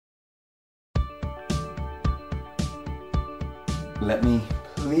let me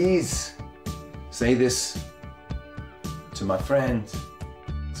please say this to my friend,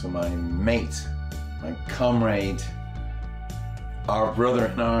 to my mate, my comrade, our brother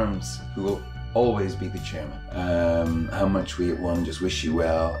in arms, who will always be the chairman. How much we at One just wish you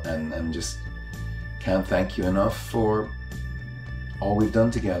well, and just can't thank you enough for all we've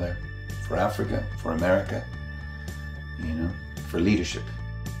done together, for Africa, for America, you know, for leadership.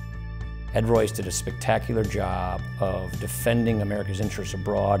 Ed Royce did a spectacular job of defending America's interests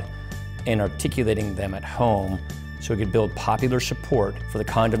abroad and articulating them at home so we could build popular support for the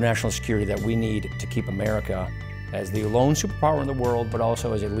kind of national security that we need to keep America as the lone superpower in the world, but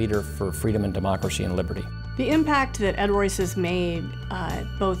also as a leader for freedom and democracy and liberty. The impact that Ed Royce has made,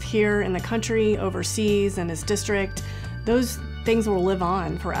 both here in the country, overseas, and his district, those things will live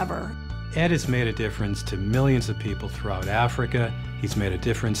on forever. Ed has made a difference to millions of people throughout Africa. He's made a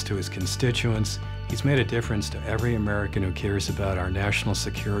difference to his constituents. He's made a difference to every American who cares about our national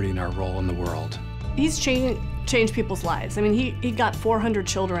security and our role in the world. He's changed people's lives. I mean, he got 400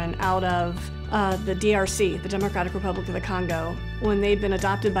 children out of the DRC, the Democratic Republic of the Congo, when they'd been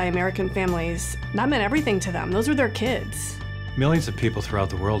adopted by American families. That meant everything to them. Those were their kids. Millions of people throughout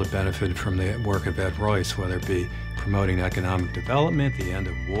the world have benefited from the work of Ed Royce, whether it be promoting economic development, the end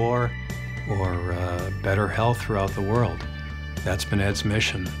of war, or better health throughout the world. That's been Ed's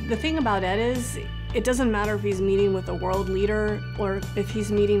mission. The thing about Ed is, it doesn't matter if he's meeting with a world leader or if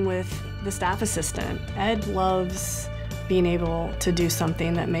he's meeting with the staff assistant. Ed loves being able to do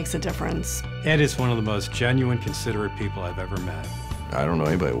something that makes a difference. Ed is one of the most genuine, considerate people I've ever met. I don't know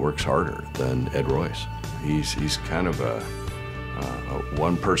anybody that works harder than Ed Royce. He's kind of a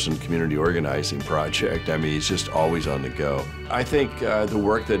one-person community organizing project. I mean, he's just always on the go. I think the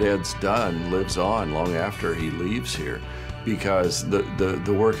work that Ed's done lives on long after he leaves here, because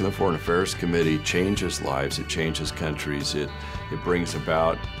the work in the Foreign Affairs Committee changes lives, it changes countries, it brings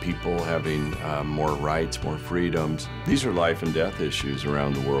about people having more rights, more freedoms. These are life and death issues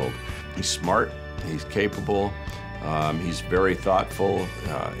around the world. He's smart, he's capable, he's very thoughtful,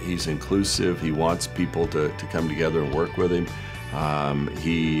 he's inclusive, he wants people to come together and work with him.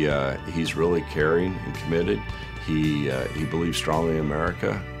 He's really caring and committed. He believes strongly in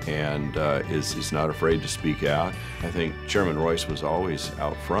America and is not afraid to speak out. I think Chairman Royce was always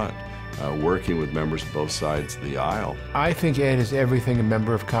out front, working with members of both sides of the aisle. I think Ed is everything a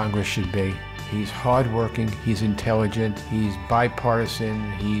member of Congress should be. He's hardworking, he's intelligent, he's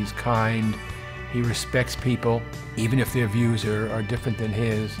bipartisan, he's kind, he respects people, even if their views are different than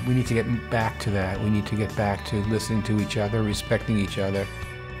his. We need to get back to that. We need to get back to listening to each other, respecting each other.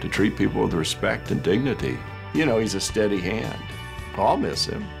 To treat people with respect and dignity. You know, he's a steady hand. I'll miss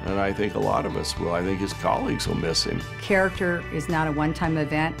him, and I think a lot of us will. I think his colleagues will miss him. Character is not a one-time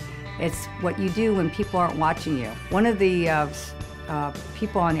event. It's what you do when people aren't watching you. One of the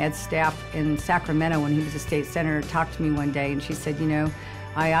people on Ed's staff in Sacramento when he was a state senator talked to me one day, and she said, you know,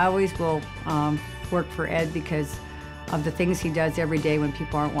 I always will work for Ed because of the things he does every day when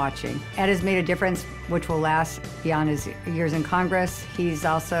people aren't watching. Ed has made a difference which will last beyond his years in Congress. He's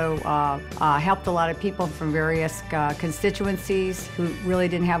also helped a lot of people from various constituencies who really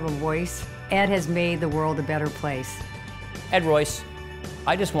didn't have a voice. Ed has made the world a better place. Ed Royce,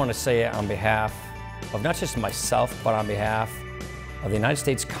 I just want to say on behalf of not just myself, but on behalf of the United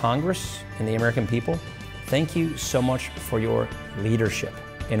States Congress and the American people, thank you so much for your leadership.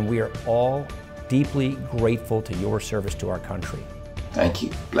 And we are all deeply grateful to your service to our country. Thank you.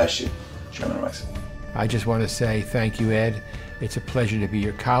 Bless you, Chairman Royce. I just want to say thank you, Ed. It's a pleasure to be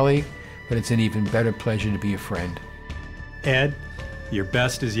your colleague, but it's an even better pleasure to be your friend. Ed, your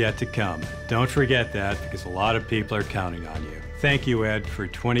best is yet to come. Don't forget that, because a lot of people are counting on you. Thank you, Ed, for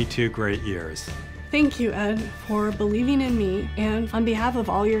 22 great years. Thank you, Ed, for believing in me, and on behalf of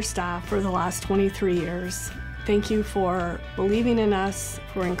all your staff for the last 23 years. Thank you for believing in us,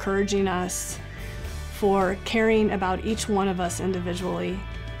 for encouraging us, for caring about each one of us individually,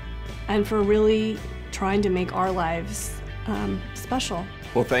 and for really trying to make our lives special.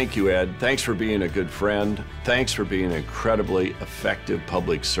 Well, thank you, Ed. Thanks for being a good friend. Thanks for being an incredibly effective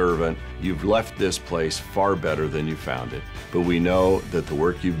public servant. You've left this place far better than you found it. But we know that the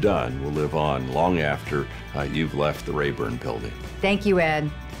work you've done will live on long after you've left the Rayburn building. Thank you, Ed.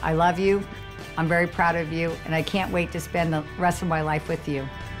 I love you. I'm very proud of you, and I can't wait to spend the rest of my life with you.